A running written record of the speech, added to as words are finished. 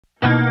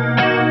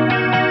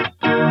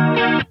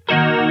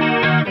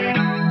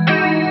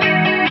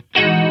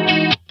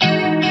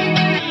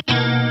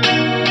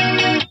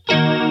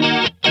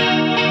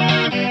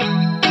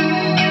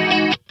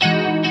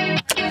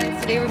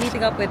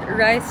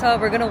Raisa,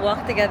 we're gonna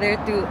walk together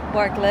to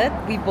Parklet.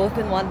 We've both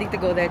been wanting to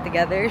go there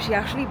together. She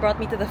actually brought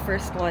me to the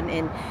first one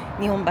in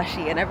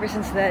Nihonbashi, and ever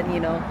since then, you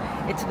know,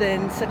 it's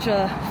been such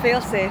a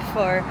fail-safe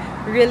for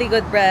really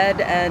good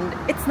bread, and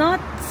it's not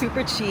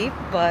super cheap,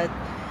 but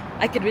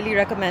I could really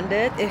recommend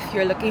it if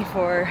you're looking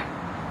for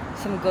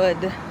some good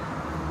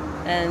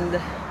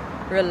and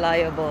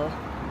reliable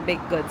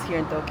baked goods here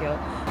in Tokyo.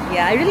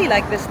 Yeah, I really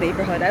like this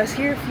neighborhood. I was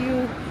here a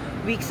few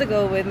weeks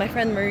ago with my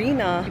friend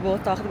Marina. We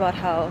both talked about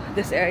how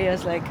this area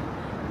is like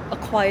a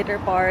quieter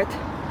part.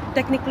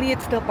 Technically,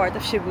 it's still part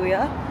of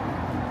Shibuya.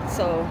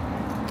 So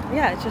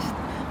yeah, it's just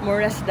more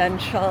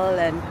residential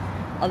and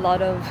a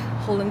lot of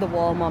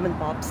hole-in-the-wall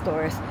mom-and-pop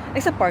stores.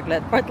 Except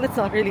Parklet. Parklet's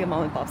not really a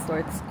mom-and-pop store.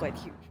 It's quite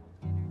huge.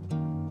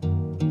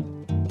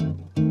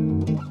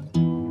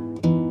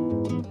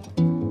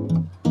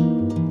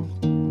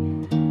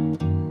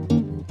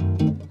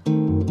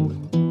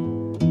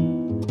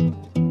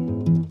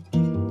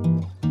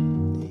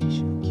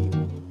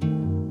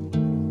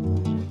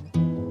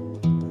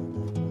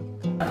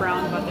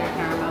 Brown butter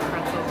caramel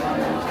pretzel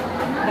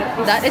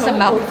bun. That is a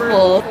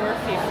mouthful. $4.50.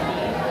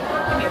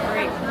 Give me a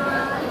break.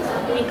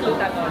 Include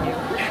that on you.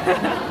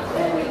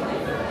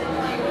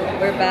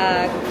 We're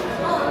back.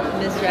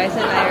 Miss Rice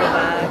and I are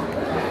back.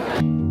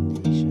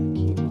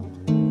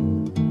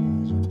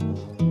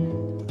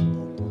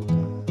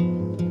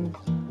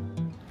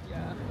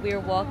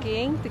 We're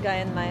walking to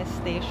Gayanmai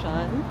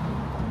station,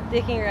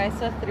 taking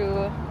Raisa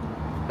through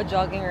a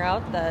jogging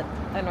route that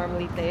I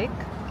normally take.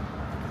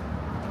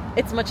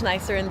 It's much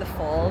nicer in the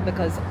fall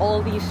because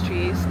all these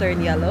trees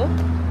turn yellow.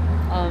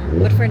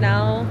 But for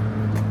now,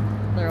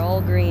 they're all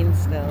green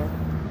still.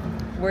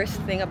 Worst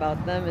thing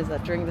about them is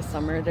that during the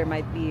summer there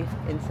might be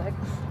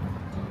insects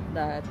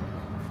that,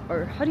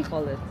 or how do you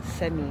call it?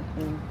 Cicadas.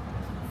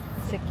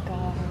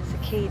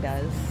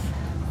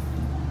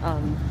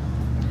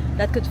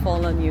 That could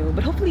fall on you.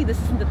 But hopefully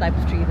this isn't the type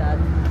of tree that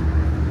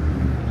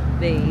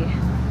they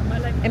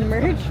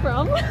emerge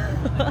from.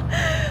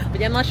 But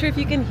yeah, I'm not sure if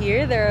you can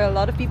hear, there are a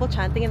lot of people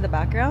chanting in the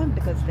background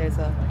because there's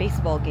a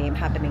baseball game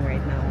happening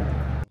right now.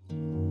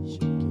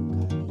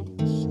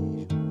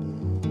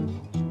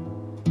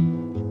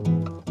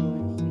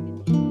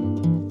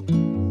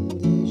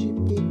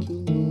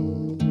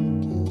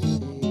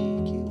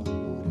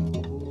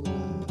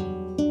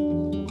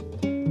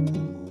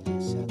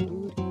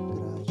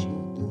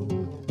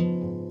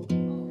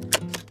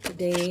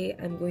 Today,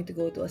 I'm going to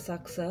go to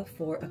Asakusa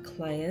for a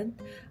client.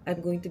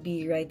 I'm going to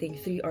be writing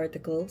 3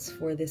 articles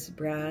for this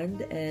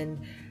brand, and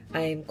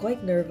I'm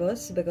quite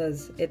nervous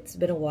because it's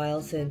been a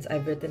while since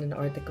I've written an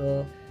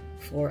article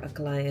for a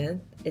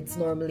client. It's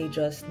normally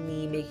just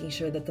me making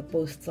sure that the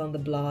posts on the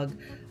blog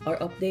are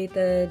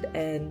updated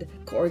and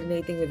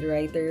coordinating with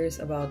writers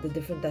about the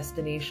different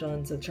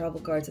destinations, the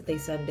travel cards that they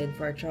send in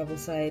for our travel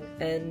site.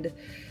 And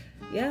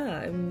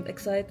yeah, I'm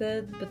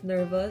excited but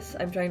nervous.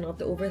 I'm trying not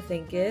to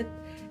overthink it.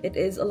 It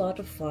is a lot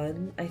of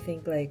fun. I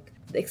think like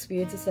the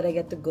experiences that I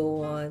get to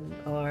go on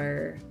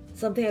are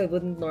something I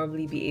wouldn't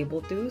normally be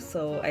able to,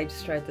 so I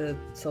just try to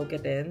soak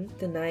it in.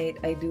 Tonight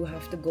I do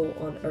have to go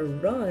on a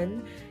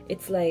run.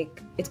 It's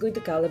like it's going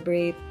to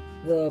calibrate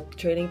the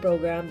training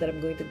program that I'm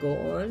going to go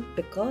on,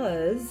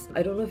 because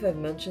I don't know if I've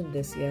mentioned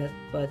this yet,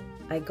 but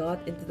I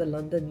got into the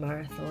London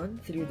Marathon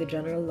through the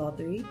general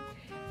lottery,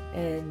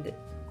 and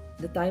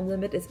the time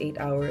limit is 8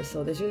 hours,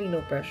 so there's really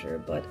no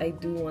pressure, but I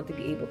do want to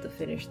be able to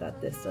finish that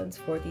distance.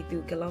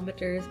 42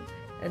 kilometers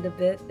and a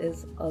bit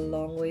is a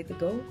long way to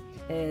go,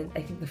 and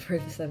I think the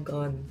furthest I've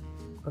gone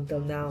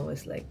until now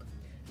is like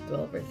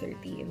 12 or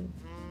 13.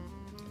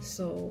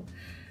 So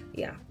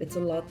yeah, it's a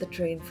lot to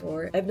train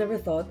for. I've never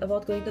thought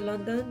about going to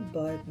London,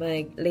 but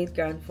my late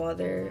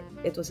grandfather,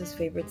 it was his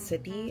favorite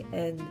city,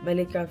 and my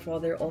late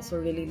grandfather also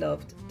really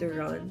loved to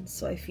run.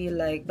 So I feel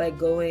like by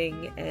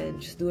going and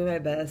just doing my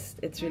best,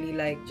 it's really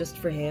like just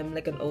for him,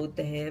 like an ode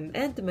to him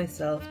and to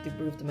myself, to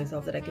prove to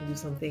myself that I can do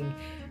something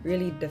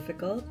really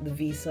difficult. The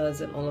visas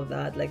and all of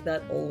that, like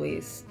that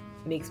always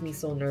makes me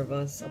so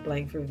nervous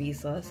applying for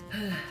visas.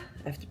 I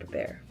have to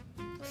prepare.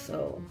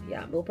 So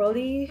yeah, we'll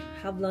probably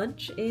have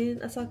lunch in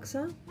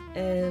Asakusa,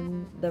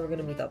 and then we're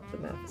gonna meet up with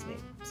my office mate.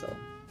 So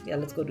yeah,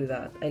 let's go do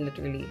that. I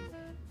literally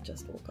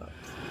just woke up.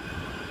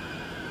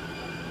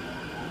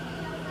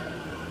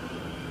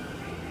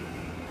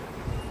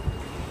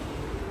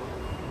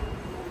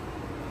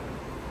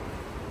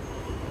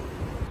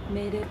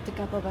 Made it to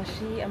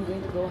Kappabashi. I'm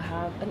going to go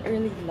have an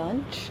early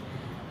lunch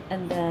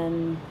and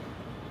then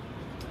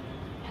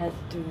head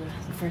to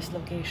the first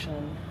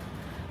location.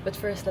 But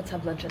first, let's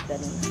have lunch at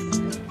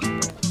Denny's.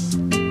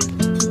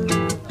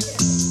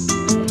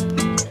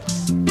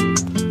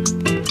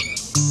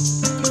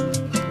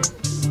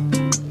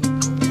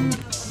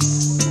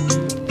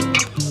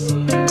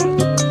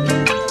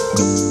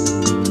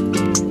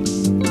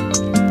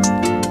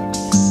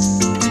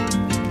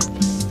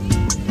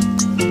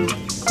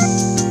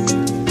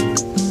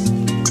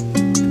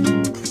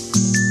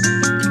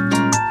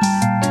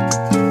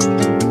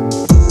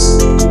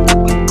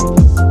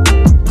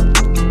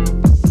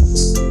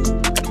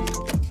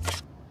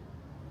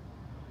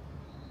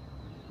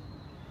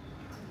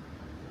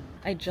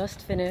 I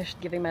just finished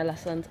giving my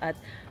lessons at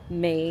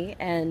May,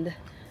 and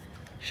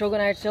Shogun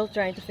and I are still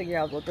trying to figure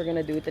out what we're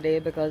gonna do today,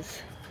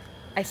 because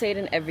I say it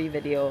in every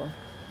video,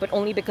 but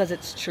only because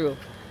it's true.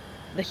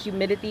 The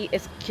humidity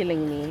is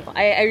killing me.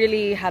 I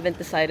really haven't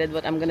decided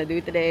what I'm gonna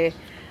do today.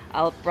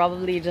 I'll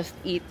probably just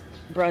eat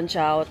brunch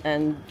out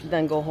and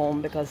then go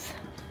home, because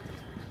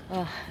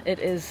it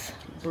is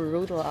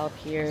brutal out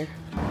here.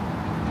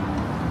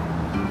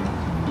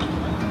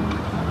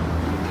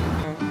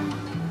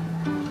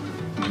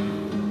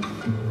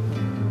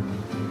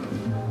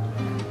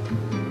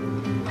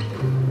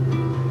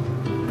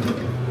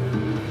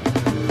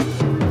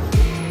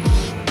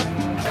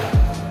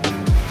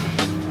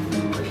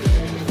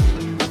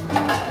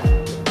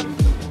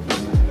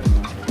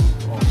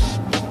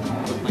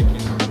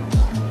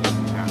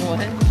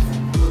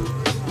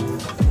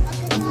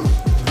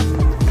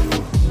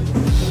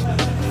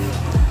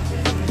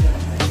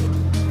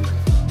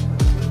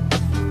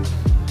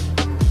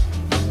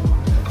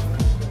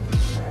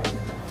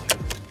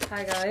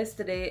 Hi guys,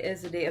 today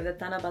is the day of the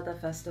Tanabata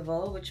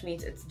Festival, which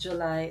means it's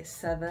July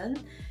 7,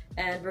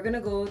 and we're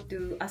gonna go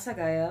to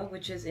Asagaya,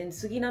 which is in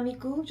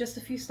Suginami-ku, just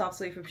a few stops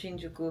away from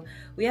Shinjuku.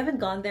 We haven't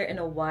gone there in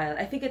a while.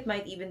 I think it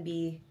might even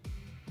be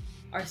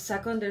our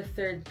second or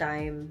third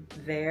time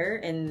there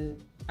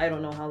in I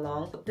don't know how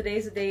long.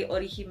 Today's the day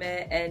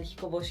Orihime and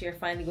Hikoboshi are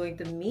finally going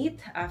to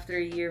meet after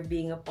a year of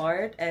being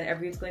apart, and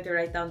everyone's going to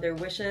write down their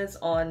wishes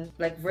on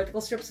like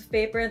vertical strips of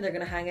paper, and they're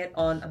gonna hang it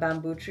on a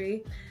bamboo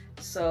tree.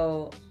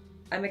 So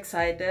I'm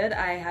excited.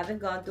 I haven't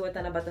gone to a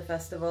Tanabata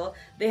festival.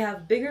 They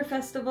have bigger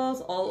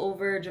festivals all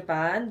over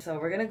Japan. So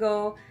we're gonna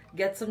go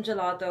get some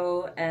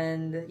gelato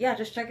and yeah,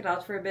 just check it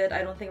out for a bit.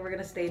 I don't think we're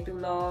gonna stay too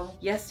long.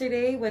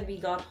 Yesterday when we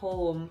got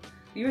home,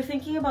 we were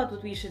thinking about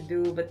what we should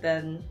do, but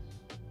then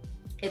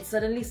it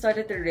suddenly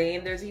started to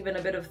rain. There's even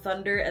a bit of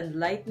thunder and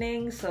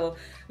lightning, so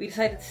we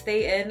decided to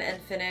stay in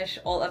and finish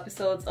all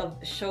episodes of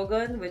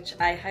Shogun, which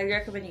I highly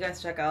recommend you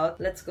guys check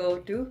out. Let's go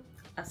to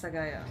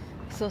Asagaya.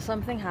 So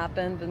something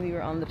happened when we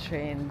were on the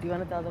train. Do you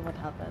want to tell them what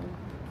happened?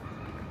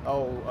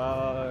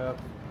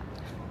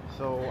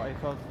 So I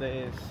thought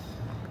there is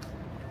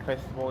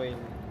festival in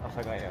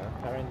Asagaya.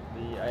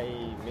 Apparently,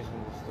 I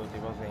misunderstood.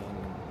 It was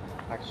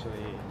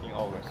actually in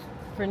August.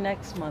 For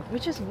next month,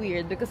 which is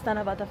weird because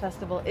Tanabata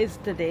Festival is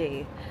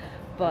today,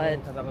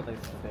 but Tanabata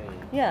is today.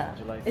 Yeah,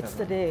 July 7th. it's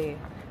today.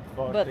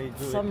 But they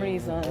do some it in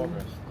reason,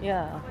 August.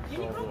 yeah.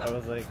 So I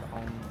was like,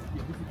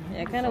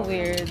 Yeah, kind of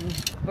weird.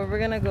 But we're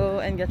gonna go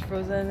and get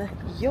frozen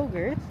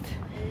yogurt,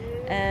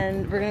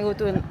 and we're gonna go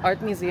to an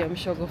art museum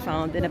Shogo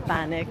found in a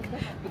panic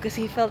because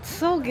he felt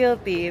so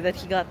guilty that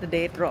he got the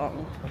date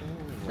wrong.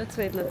 Let's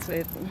wait, let's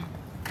wait.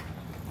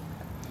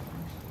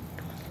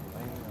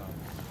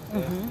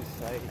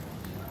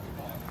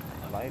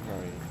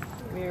 Library.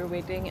 We're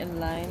waiting in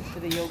line for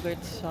the yogurt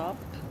shop.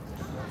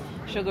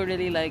 Shogo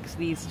really likes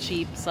these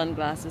cheap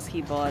sunglasses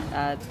he bought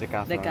at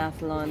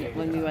Decathlon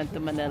when we went to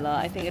Manila.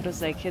 I think it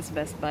was like his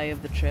best buy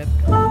of the trip.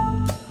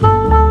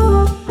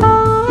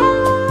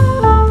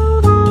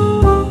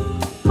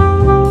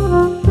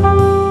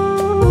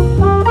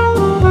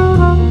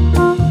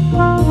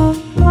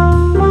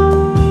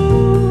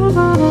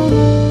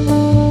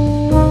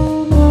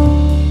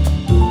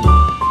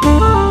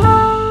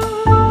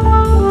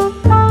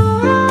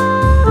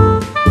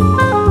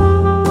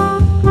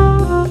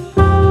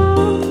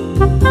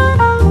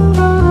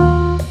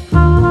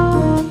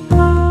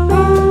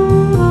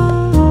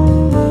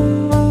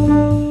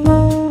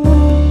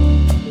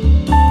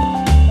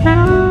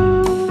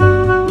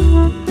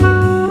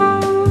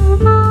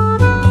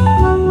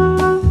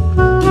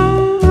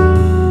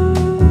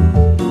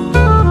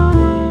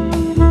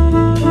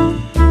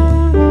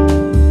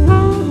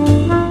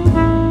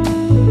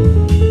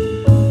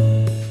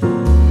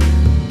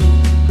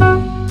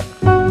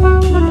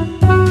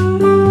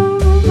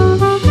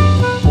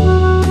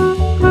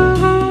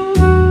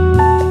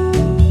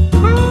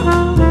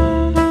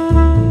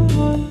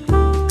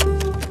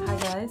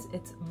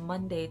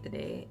 Monday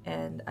today,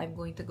 and I'm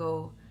going to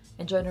go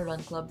and join a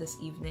run club this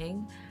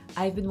evening.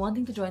 I've been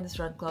wanting to join this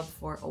run club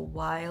for a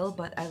while,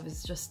 but I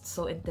was just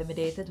so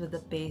intimidated with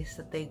the pace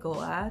that they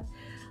go at.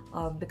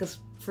 Because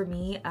for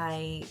me,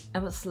 I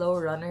am a slow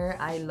runner.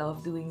 I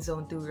love doing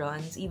zone 2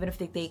 runs. Even if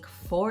they take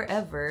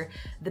forever,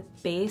 the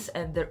pace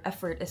and the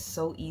effort is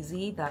so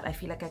easy that I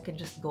feel like I can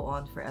just go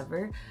on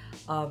forever.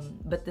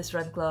 But this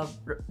run club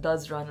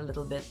does run a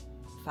little bit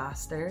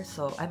faster,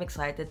 so I'm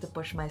excited to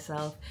push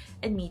myself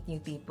and meet new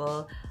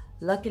people.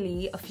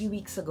 Luckily, a few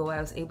weeks ago,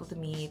 I was able to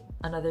meet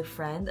another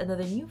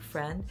new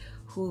friend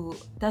who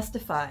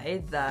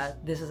testified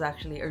that this is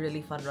actually a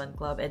really fun run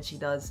club and she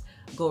does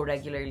go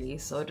regularly,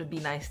 so it would be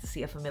nice to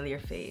see a familiar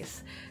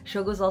face.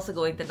 Shogo's also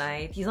going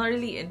tonight. He's not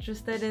really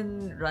interested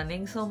in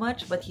running so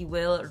much, but he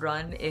will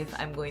run if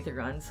I'm going to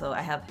run, so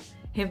I have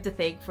him to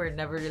thank for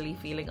never really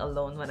feeling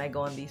alone when I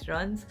go on these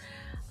runs.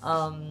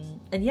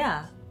 And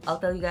yeah, I'll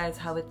tell you guys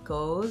how it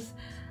goes.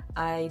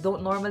 I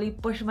don't normally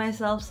push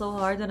myself so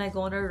hard when I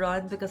go on a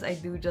run because I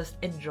do just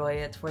enjoy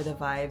it for the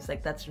vibes.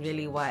 Like, that's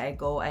really why I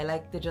go. I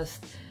like to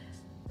just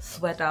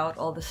sweat out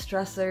all the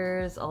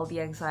stressors, all the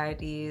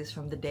anxieties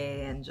from the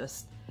day, and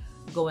just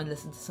go and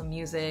listen to some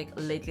music.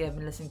 Lately, I've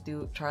been listening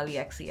to Charlie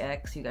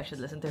XCX. You guys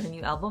should listen to her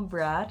new album,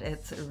 Brat.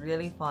 It's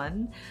really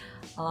fun.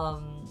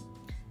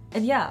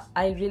 And yeah,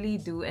 I really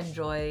do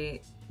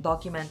enjoy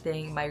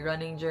documenting my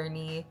running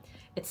journey.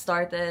 It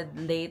started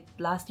late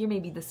last year,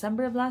 maybe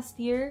December of last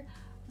year,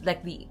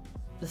 like the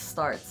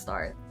start.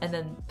 And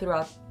then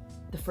throughout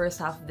the first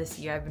half of this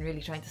year, I've been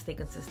really trying to stay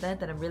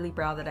consistent, and I'm really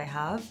proud that I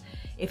have.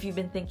 If you've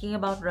been thinking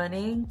about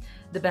running,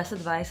 the best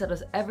advice that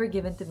was ever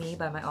given to me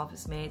by my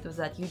office mate was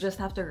that you just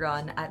have to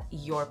run at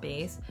your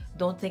pace.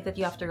 Don't think that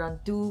you have to run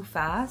too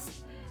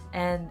fast.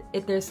 And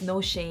there's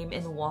no shame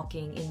in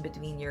walking in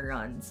between your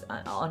runs.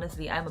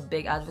 Honestly, I'm a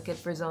big advocate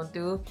for Zone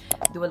 2.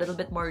 Do a little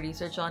bit more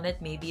research on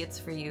it. Maybe it's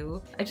for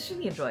you. I just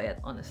really enjoy it,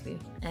 honestly.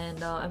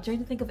 And I'm trying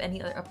to think of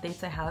any other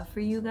updates I have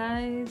for you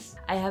guys.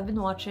 I have been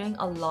watching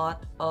a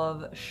lot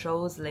of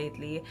shows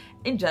lately.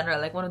 In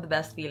general, like one of the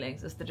best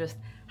feelings is to just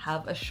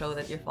have a show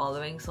that you're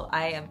following. So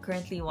I am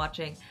currently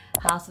watching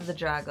House of the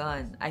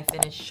Dragon. I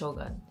finished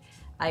Shogun.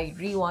 I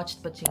rewatched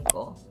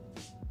Pachinko.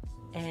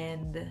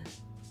 And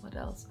what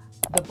else?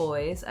 The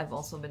Boys, I've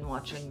also been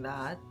watching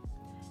that.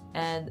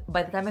 And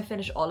by the time I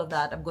finish all of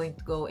that, I'm going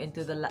to go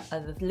into the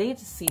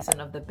latest season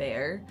of The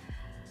Bear.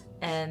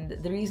 And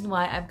the reason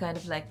why I'm kind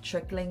of like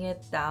trickling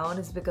it down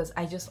is because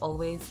I just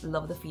always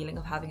love the feeling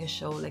of having a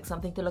show, like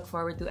something to look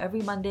forward to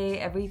every Monday,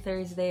 every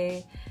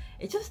Thursday.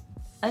 It just,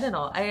 I don't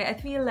know, I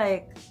feel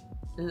like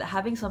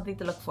having something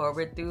to look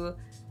forward to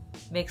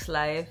makes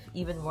life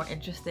even more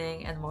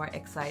interesting and more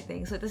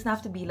exciting. So it doesn't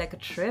have to be like a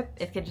trip.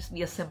 It can just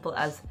be as simple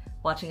as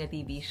watching a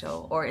TV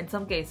show, or in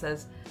some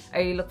cases I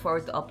really look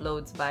forward to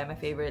uploads by my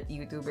favorite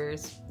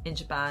YouTubers in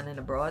Japan and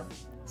abroad.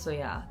 So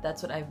yeah,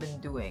 that's what I've been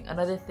doing.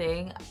 Another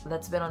thing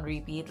that's been on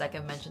repeat, like I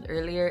mentioned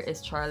earlier,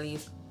 is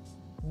Charlie's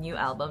new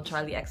album,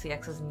 Charlie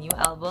XCX's new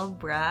album,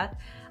 Brat.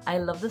 I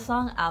love the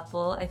song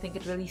Apple. I think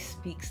it really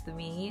speaks to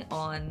me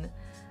on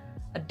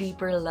a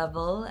deeper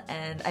level,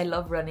 and I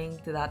love running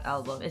to that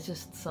album. It's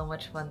just so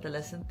much fun to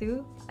listen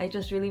to. I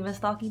just really miss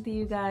talking to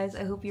you guys.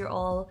 I hope you're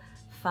all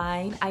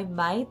fine. I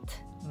might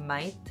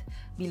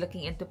be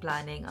looking into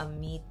planning a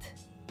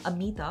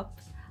meetup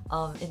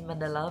in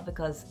Manila,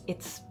 because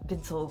it's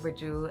been so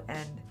overdue,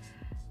 and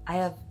I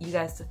have you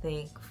guys to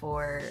thank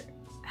for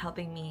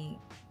helping me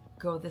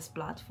grow this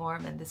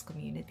platform and this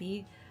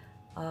community.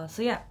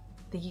 So yeah,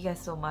 thank you guys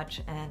so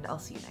much, and I'll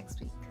see you next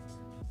week.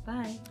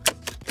 Bye!